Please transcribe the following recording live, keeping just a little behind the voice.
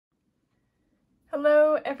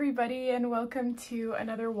Hello everybody and welcome to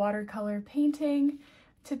another watercolor painting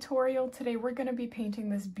tutorial. Today we're going to be painting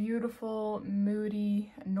this beautiful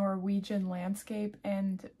moody Norwegian landscape,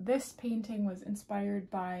 and this painting was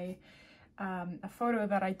inspired by a photo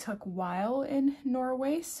that I took while in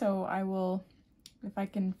Norway, so I will, if I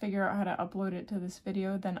can figure out how to upload it to this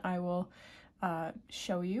video, then I will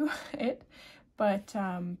show you it. But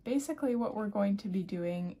basically what we're going to be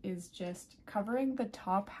doing is just covering the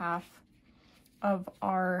top half of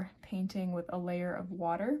our painting with a layer of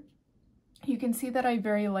water. You can see that I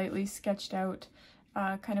very lightly sketched out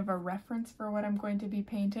kind of a reference for what I'm going to be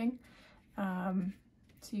painting.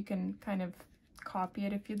 So you can kind of copy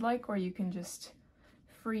it if you'd like, or you can just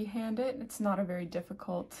freehand it. It's not a very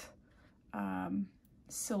difficult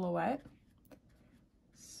silhouette.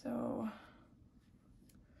 So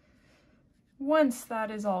once that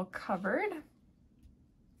is all covered,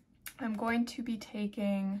 I'm going to be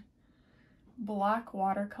taking black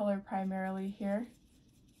watercolor primarily here,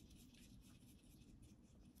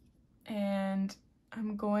 and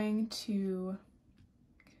I'm going to,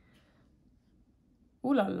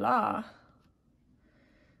 ooh la la,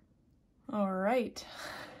 all right.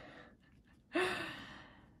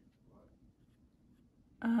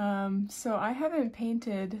 So I haven't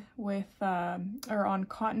painted with or on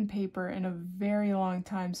cotton paper in a very long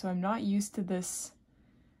time, so I'm not used to this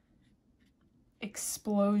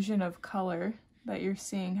explosion of color that you're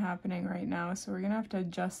seeing happening right now, so we're gonna have to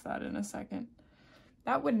adjust that in a second.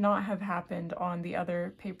 That would not have happened on the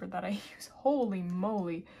other paper that I use. Holy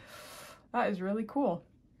moly, that is really cool.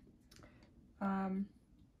 I'm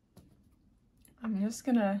just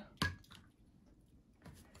gonna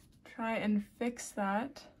try and fix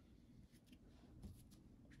that.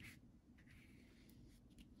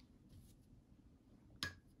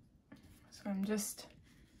 So I'm just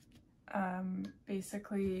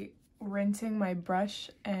basically rinsing my brush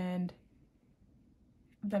and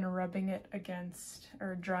then rubbing it against,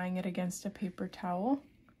 or drying it against a paper towel.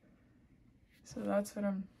 So that's what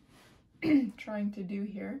I'm trying to do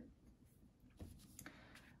here,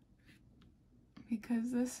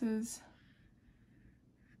 because this is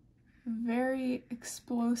very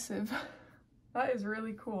explosive. That is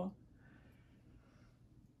really cool.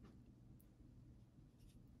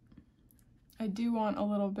 I do want a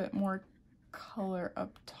little bit more color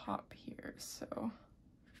up top here, so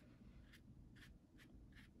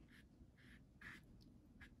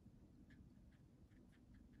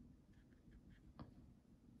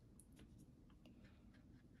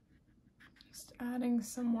just adding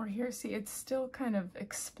some more here. See, it's still kind of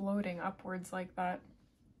exploding upwards like that.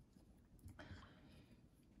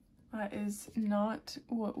 That is not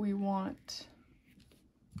what we want.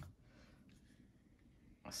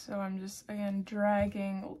 So I'm just, again,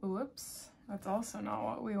 dragging, whoops, that's also not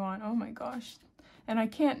what we want. Oh my gosh. And I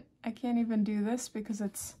can't even do this because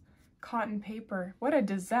it's cotton paper. What a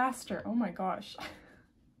disaster. Oh my gosh.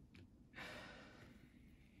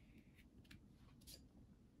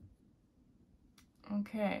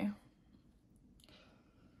 Okay.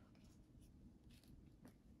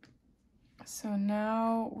 So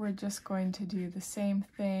now we're just going to do the same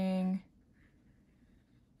thing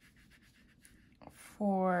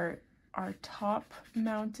for our top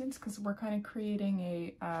mountains, because we're kind of creating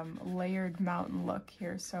a layered mountain look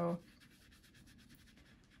here. So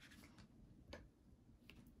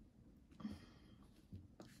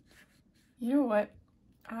you know what,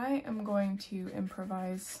 I am going to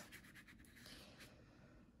improvise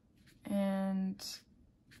and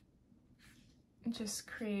just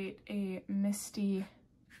create a misty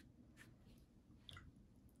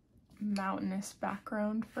mountainous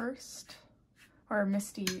background first, or a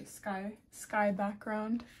misty sky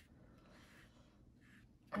background.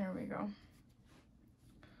 There we go.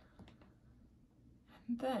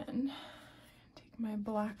 And then take my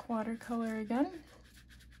black watercolor again.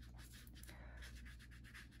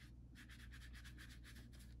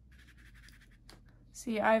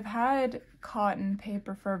 See, I've had cotton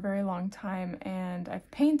paper for a very long time, and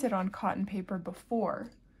I've painted on cotton paper before,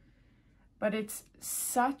 but it's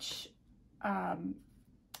such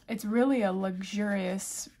it's really a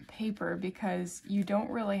luxurious paper because you don't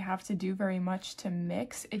really have to do very much to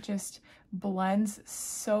mix. It just blends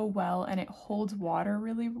so well, and it holds water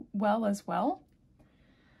really well as well.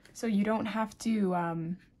 So you don't have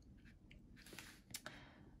to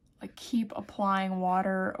like keep applying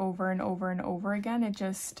water over and over and over again. It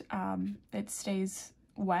just it stays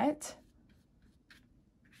wet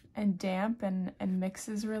and damp and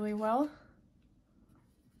mixes really well.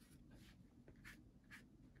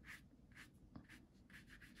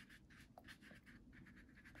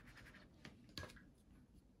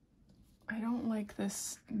 I don't like like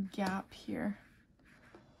this gap here.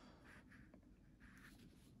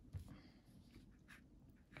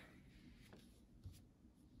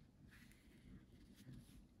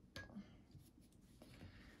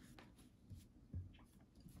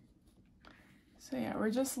 So yeah, we're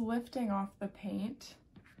just lifting off the paint.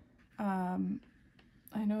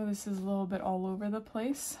 I know this is a little bit all over the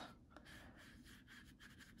place,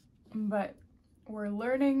 but we're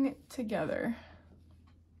learning together,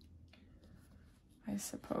 I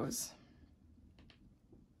suppose.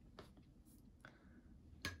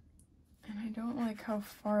 And I don't like how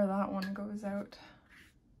far that one goes out.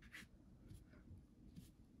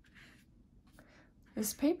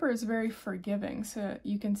 This paper is very forgiving, so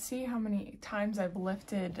you can see how many times I've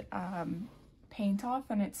lifted paint off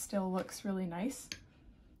and it still looks really nice.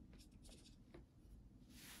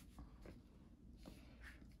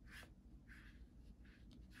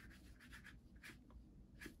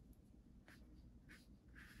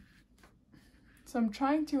 So I'm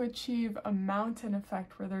trying to achieve a mountain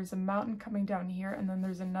effect where there's a mountain coming down here and then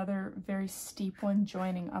there's another very steep one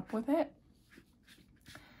joining up with it.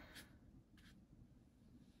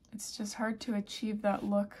 It's just hard to achieve that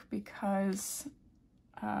look because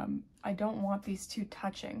I don't want these two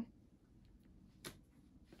touching.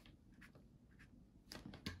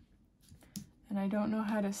 And I don't know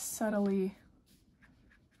how to subtly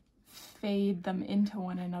fade them into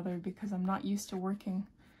one another because I'm not used to working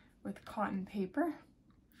with cotton paper.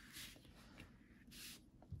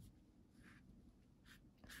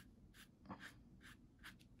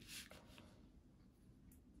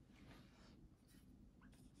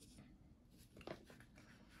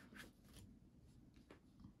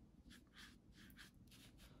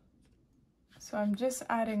 So I'm just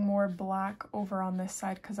adding more black over on this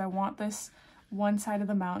side because I want this one side of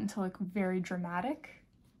the mountain to look very dramatic.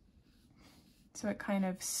 So it kind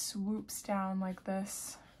of swoops down like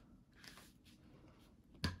this.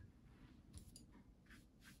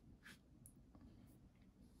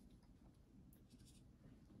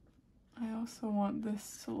 I also want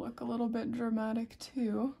this to look a little bit dramatic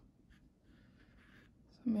too.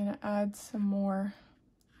 So I'm going to add some more.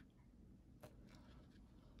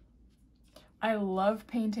 I love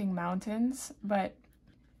painting mountains, but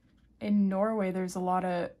in Norway there's a lot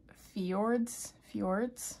of fjords.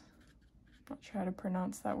 Not sure how to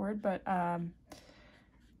pronounce that word, but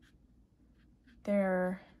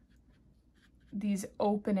they're these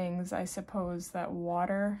openings, I suppose, that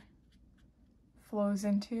water flows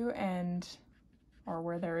into, and or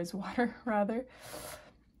where there is water rather.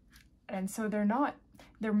 And so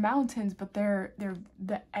they're mountains, but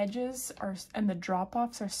the edges are and the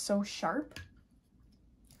drop-offs are so sharp.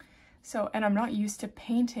 So, and I'm not used to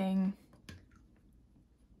painting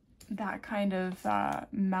that kind of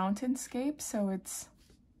mountainscape, so it's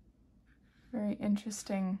very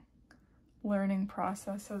interesting learning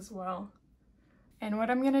process as well. And what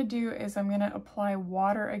I'm gonna do is I'm gonna apply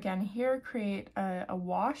water again here, create a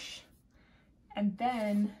wash, and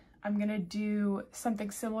then I'm gonna do something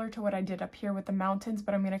similar to what I did up here with the mountains,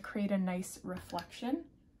 but I'm gonna create a nice reflection.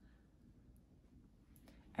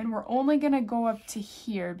 And we're only gonna go up to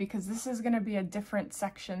here because this is gonna be a different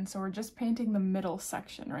section, so we're just painting the middle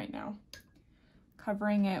section right now.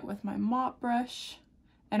 Covering it with my mop brush,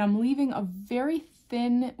 and I'm leaving a very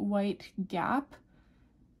thin white gap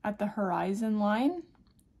at the horizon line,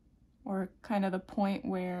 or kind of the point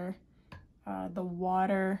where the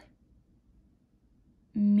water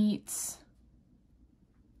meets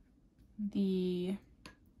the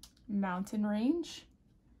mountain range.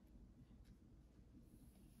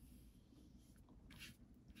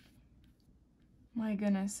 My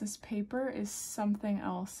goodness, this paper is something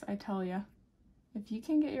else, I tell ya. If you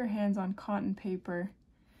can get your hands on cotton paper,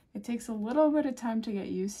 it takes a little bit of time to get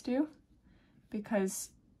used to, because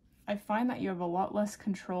I find that you have a lot less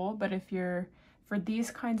control, but if you're, for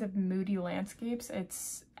these kinds of moody landscapes,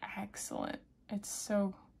 it's excellent. It's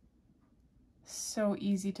so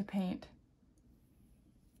easy to paint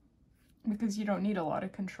because you don't need a lot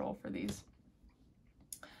of control for these.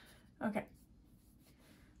 Okay,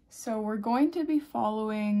 so we're going to be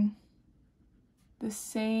following the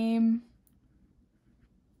same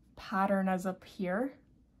pattern as up here.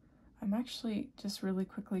 I'm actually just really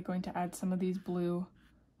quickly going to add some of these blue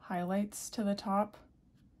highlights to the top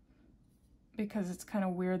because it's kind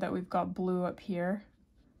of weird that we've got blue up here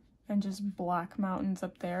and just black mountains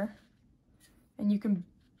up there. And you can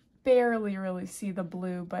barely really see the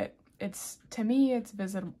blue, but it's, to me, it's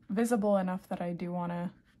visible enough that I do want to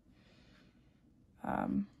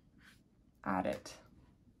add it.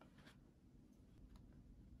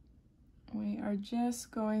 We are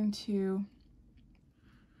just going to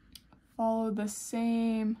follow the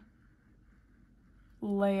same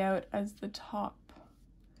layout as the top.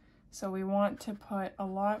 So we want to put a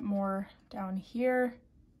lot more down here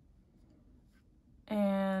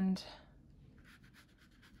and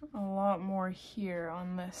a lot more here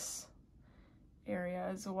on this area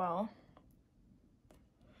as well.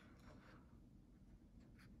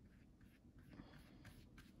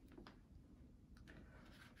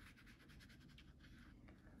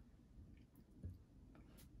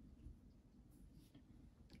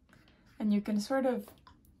 And you can sort of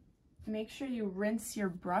make sure you rinse your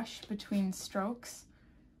brush between strokes,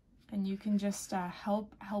 and you can just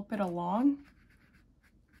help it along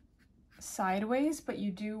sideways, but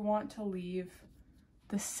you do want to leave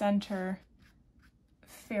the center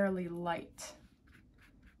fairly light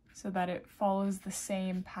so that it follows the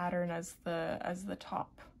same pattern as the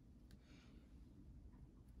top.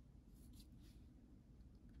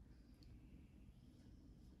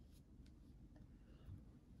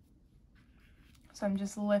 So I'm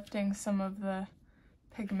just lifting some of the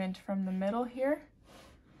pigment from the middle here,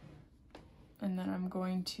 and then I'm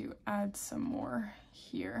going to add some more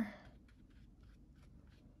here.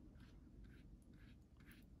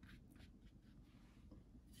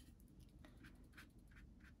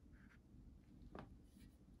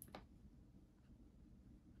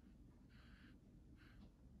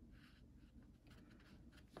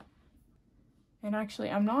 And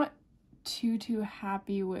actually, I'm not too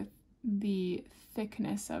happy with the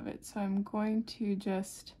thickness of it, so I'm going to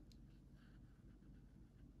just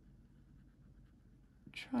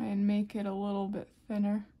try and make it a little bit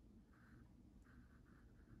thinner.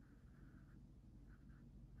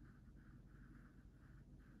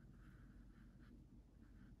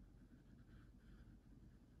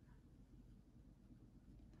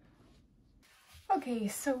 Okay,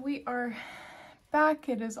 so we are back.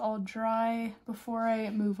 It is all dry. Before I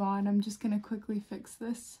move on, I'm just gonna quickly fix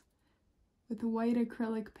this. With white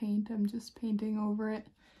acrylic paint, I'm just painting over it.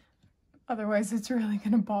 Otherwise, it's really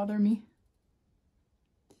gonna bother me.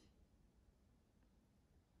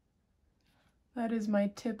 That is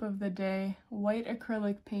my tip of the day. White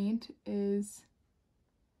acrylic paint is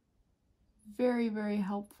very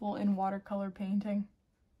helpful in watercolor painting.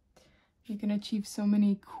 You can achieve so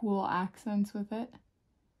many cool accents with it.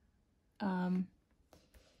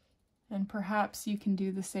 And perhaps you can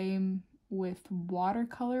do the same with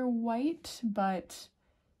watercolor white, but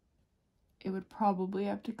it would probably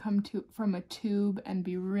have to come from a tube and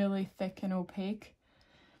be really thick and opaque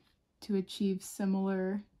to achieve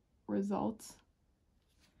similar results.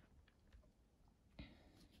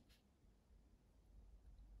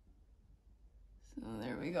 So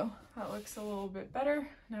there we go. That looks a little bit better.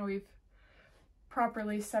 Now we've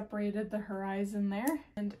properly separated the horizon there.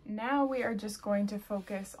 And now we are just going to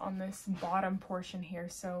focus on this bottom portion here.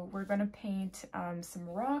 So we're going to paint some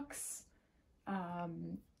rocks,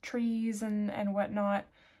 trees and whatnot,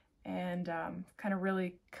 and kind of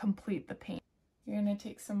really complete the paint. You're going to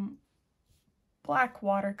take some black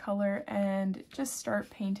watercolor and just start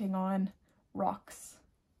painting on rocks.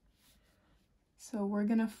 So we're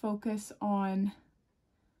going to focus on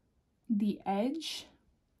the edge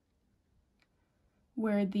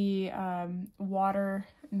where the water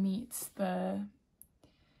meets the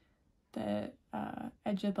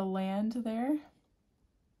edge of the land there.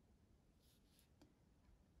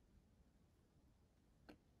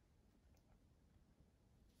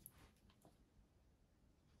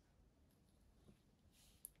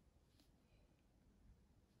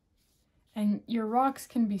 And your rocks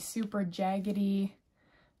can be super jaggedy.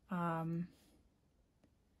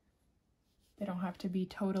 They don't have to be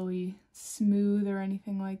totally smooth or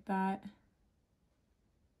anything like that.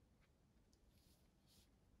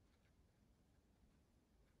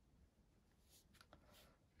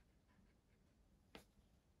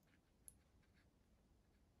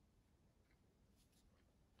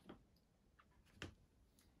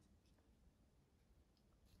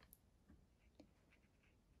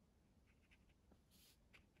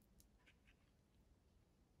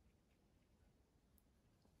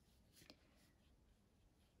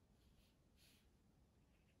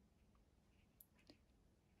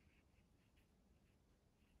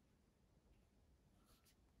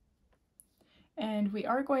 And we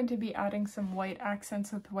are going to be adding some white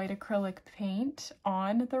accents with white acrylic paint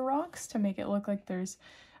on the rocks to make it look like there's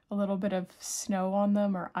a little bit of snow on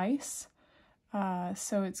them or ice.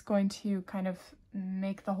 So it's going to kind of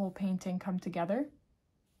make the whole painting come together.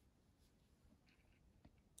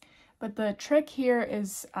 But the trick here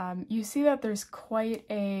is you see that there's quite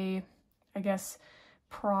a, I guess,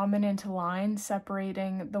 prominent line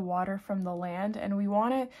separating the water from the land, and we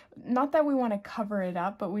want to, not that we want to cover it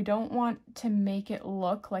up, but we don't want to make it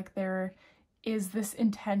look like there is this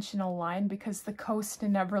intentional line, because the coast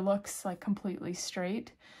never looks like completely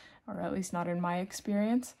straight, or at least not in my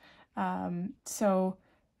experience. So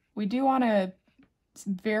we do want to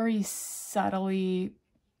very subtly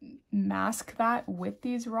mask that with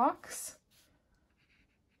these rocks.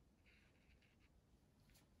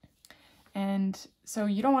 And so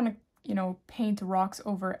you don't want to, you know, paint rocks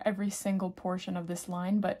over every single portion of this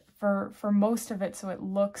line, but for most of it, so it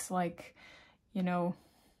looks like, you know,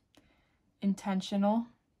 intentional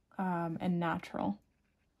and natural.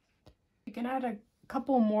 You can add a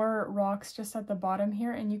couple more rocks just at the bottom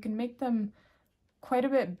here, and you can make them quite a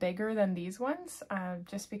bit bigger than these ones,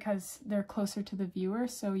 just because they're closer to the viewer,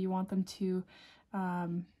 so you want them to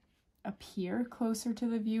appear closer to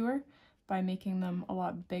the viewer by making them a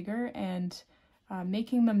lot bigger, and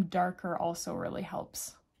making them darker also really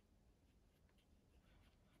helps,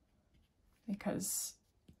 because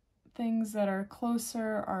things that are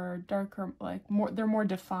closer are darker, like they're more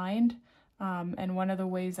defined, and one of the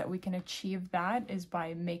ways that we can achieve that is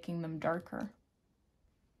by making them darker.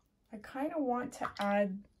 I kind of want to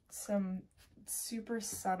add some super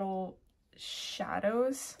subtle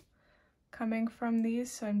shadows coming from these,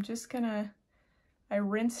 so I'm just gonna, I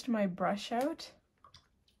rinsed my brush out,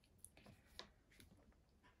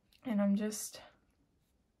 and I'm just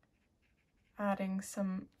adding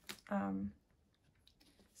some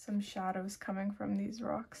shadows coming from these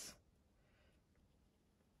rocks.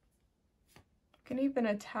 You can even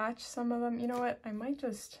attach some of them. You know what? I might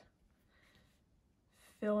just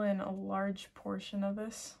fill in a large portion of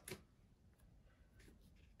this,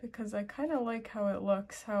 because I kind of like how it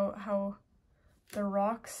looks, how the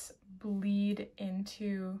rocks bleed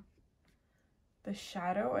into the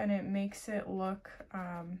shadow, and it makes it look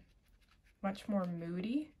much more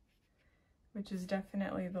moody, which is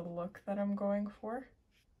definitely the look that I'm going for.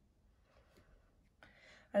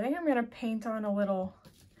 I think I'm gonna paint on a little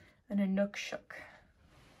an Inukshuk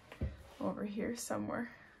over here somewhere.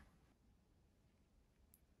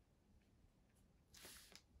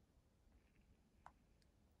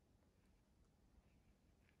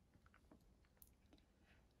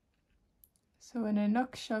 So an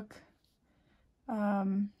Inukshuk,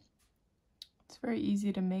 it's very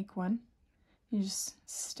easy to make one. You just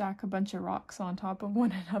stack a bunch of rocks on top of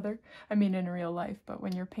one another. I mean, in real life, but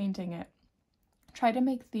when you're painting it, try to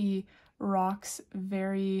make the rocks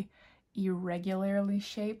very irregularly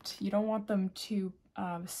shaped. You don't want them too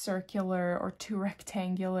circular or too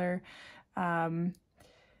rectangular,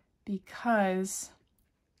 because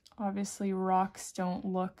obviously rocks don't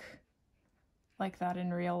look like that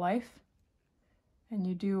in real life, and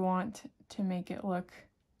you do want to make it look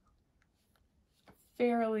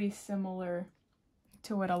fairly similar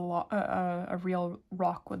to what a real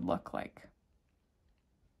rock would look like.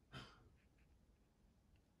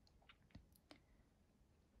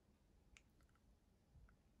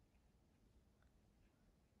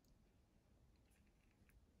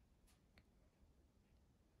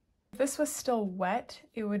 If this was still wet,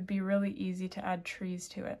 it would be really easy to add trees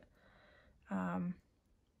to it. You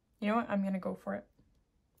know what? I'm gonna go for it.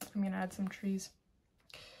 I'm gonna add some trees.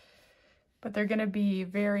 But they're gonna be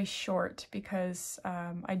very short, because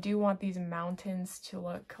I do want these mountains to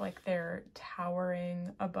look like they're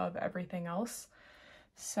towering above everything else.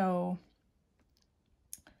 So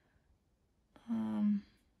I'm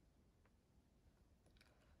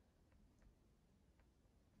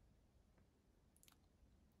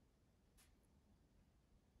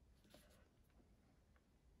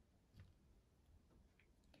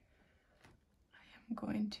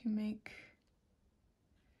going to make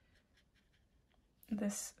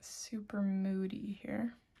this super moody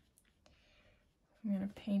here. I'm going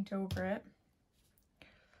to paint over it.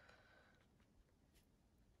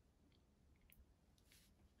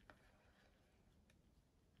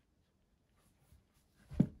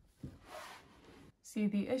 See,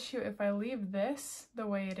 the issue, if I leave this the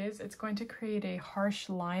way it is, it's going to create a harsh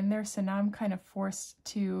line there, so now I'm kind of forced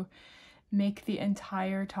to make the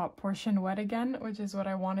entire top portion wet again, which is what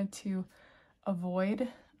I wanted to avoid.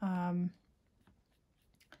 But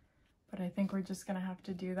I think we're just gonna have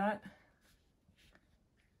to do that.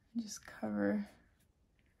 Just cover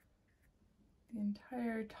the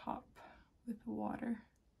entire top with water.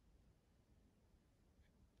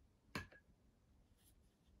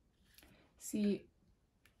 See,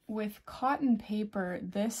 with cotton paper,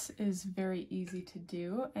 this is very easy to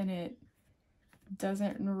do, and it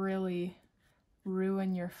doesn't really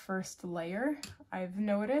ruin your first layer. I've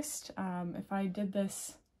noticed if I did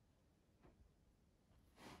this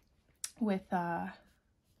with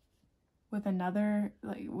another,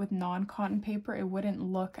 like with non-cotton paper, it wouldn't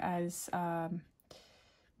look as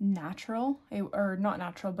natural, or not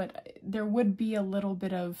natural, but there would be a little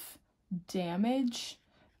bit of damage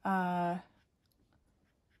on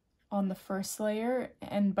the first layer.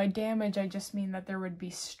 And by damage, I just mean that there would be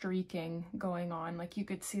streaking going on. Like you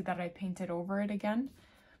could see that I painted over it again.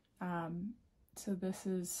 So this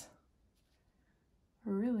is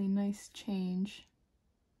a really nice change.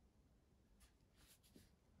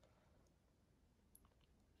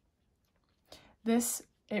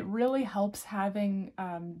 It really helps having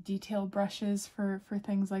detail brushes for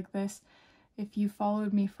things like this. If you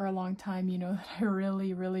followed me for a long time, you know that I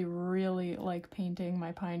really, really, really like painting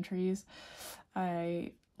my pine trees.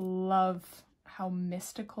 I love how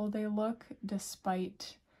mystical they look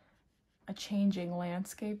despite a changing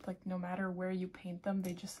landscape. Like no matter where you paint them,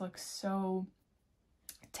 they just look so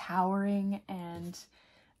towering and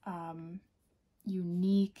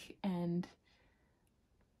unique, and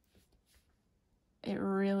it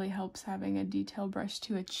really helps having a detail brush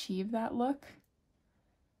to achieve that look.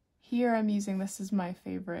 Here I'm using, this is my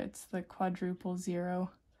favorite, it's the quadruple 0.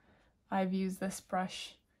 I've used this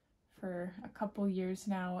brush for a couple years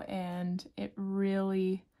now, and it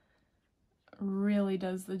really, really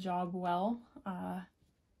does the job well.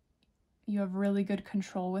 You have really good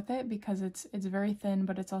control with it because it's very thin,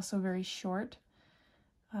 but it's also very short.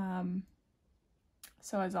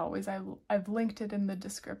 So as always, I've linked it in the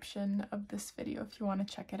description of this video if you want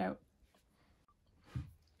to check it out.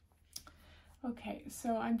 Okay,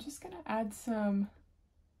 so I'm just going to add some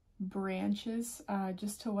branches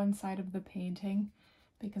just to one side of the painting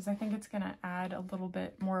because I think it's going to add a little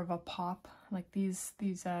bit more of a pop. Like these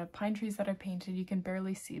pine trees that I painted, you can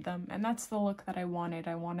barely see them, and that's the look that I wanted.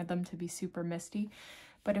 I wanted them to be super misty,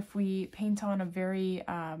 but if we paint on a very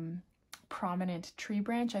prominent tree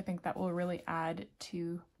branch, I think that will really add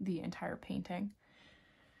to the entire painting.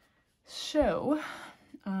 So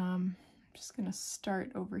I'm just going to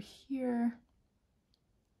start over here.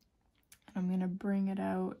 I'm going to bring it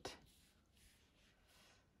out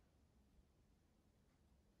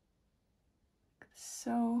like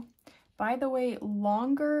so. By the way,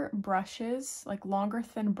 longer brushes, like longer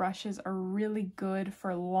thin brushes, are really good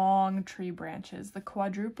for long tree branches. The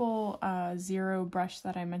quadruple 0 brush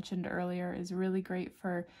that I mentioned earlier is really great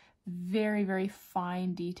for very, very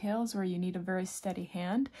fine details where you need a very steady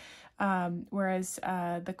hand. Whereas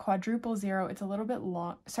the quadruple 0, it's a little bit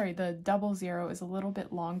long, sorry, the double 0 is a little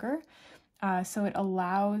bit longer. So it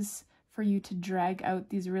allows for you to drag out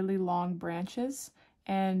these really long branches,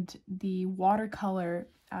 and the watercolor,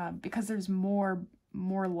 because there's more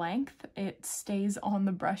length, it stays on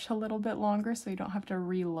the brush a little bit longer, so you don't have to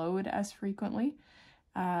reload as frequently.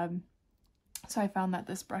 So I found that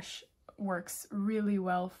this brush works really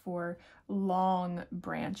well for long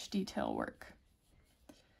branch detail work.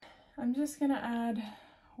 I'm just gonna add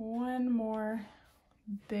one more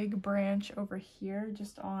big branch over here,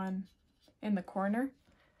 just in the corner,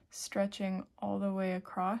 stretching all the way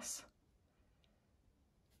across.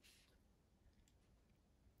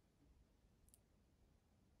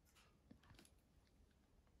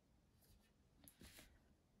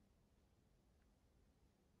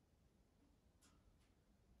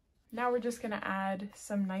 Now we're just going to add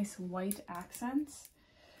some nice white accents.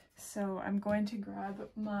 So I'm going to grab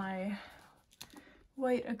my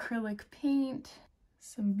white acrylic paint,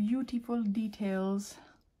 some beautiful details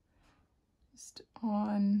just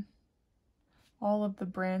on all of the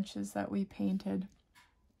branches that we painted.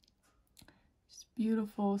 Just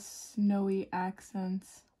beautiful snowy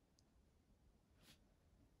accents,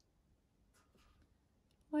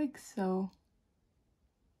 like so.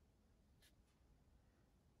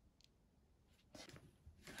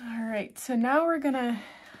 All right, so now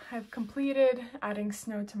I've completed adding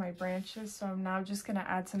snow to my branches, so I'm now just gonna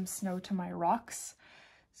add some snow to my rocks.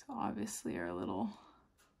 So obviously our little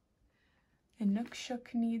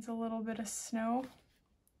Inukshuk needs a little bit of snow.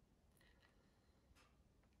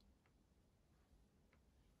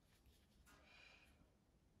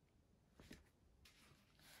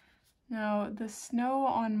 Now the snow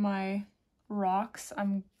on my rocks,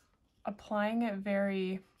 I'm applying it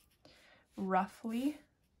very roughly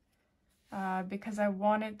because I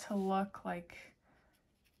want it to look like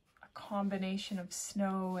a combination of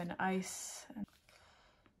snow and ice.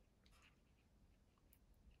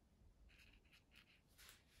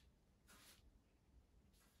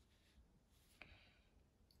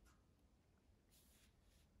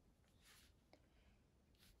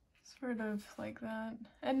 Sort of like that.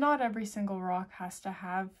 And not every single rock has to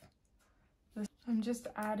have this. I'm just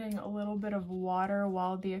adding a little bit of water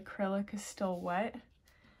while the acrylic is still wet,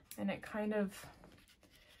 and it kind of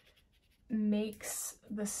makes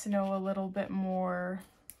the snow a little bit more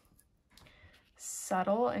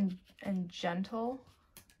subtle and gentle.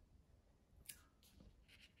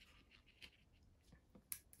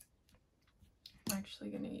 I'm actually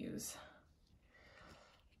going to use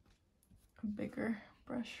a bigger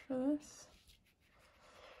brush for this.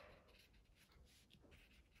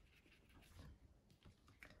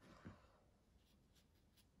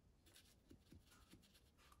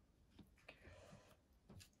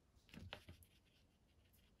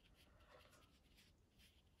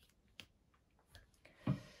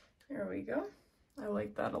 There we go. I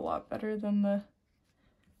like that a lot better than the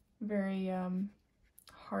very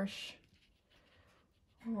harsh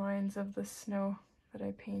lines of the snow that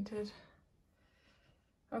I painted.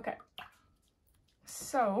 Okay,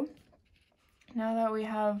 so now that we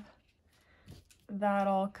have that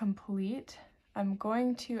all complete, I'm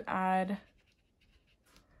going to add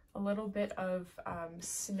a little bit of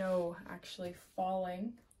snow actually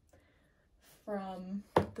falling from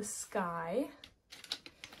the sky.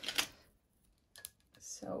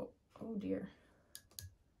 So, oh dear.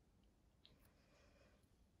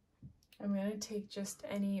 I'm going to take just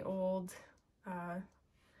any old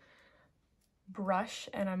brush,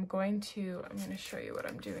 and I'm going to show you what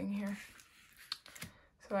I'm doing here.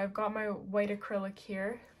 So I've got my white acrylic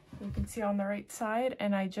here, you can see on the right side,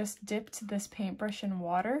 and I just dipped this paintbrush in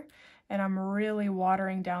water, and I'm really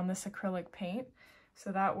watering down this acrylic paint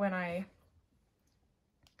so that when I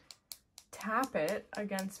tap it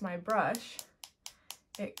against my brush,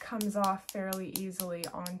 it comes off fairly easily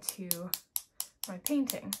onto my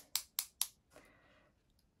painting.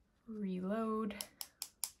 Reload.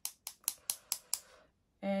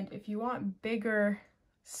 And if you want bigger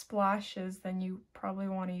splashes, then you probably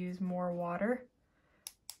want to use more water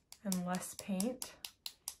and less paint.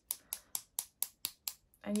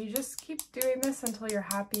 And you just keep doing this until you're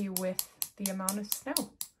happy with the amount of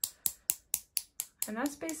snow. And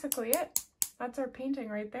that's basically it. That's our painting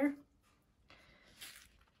right there.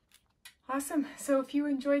 Awesome. So if you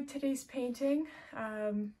enjoyed today's painting,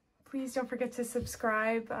 please don't forget to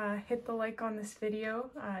subscribe, hit the like on this video.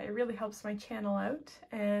 It really helps my channel out,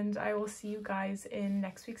 and I will see you guys in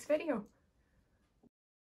next week's video.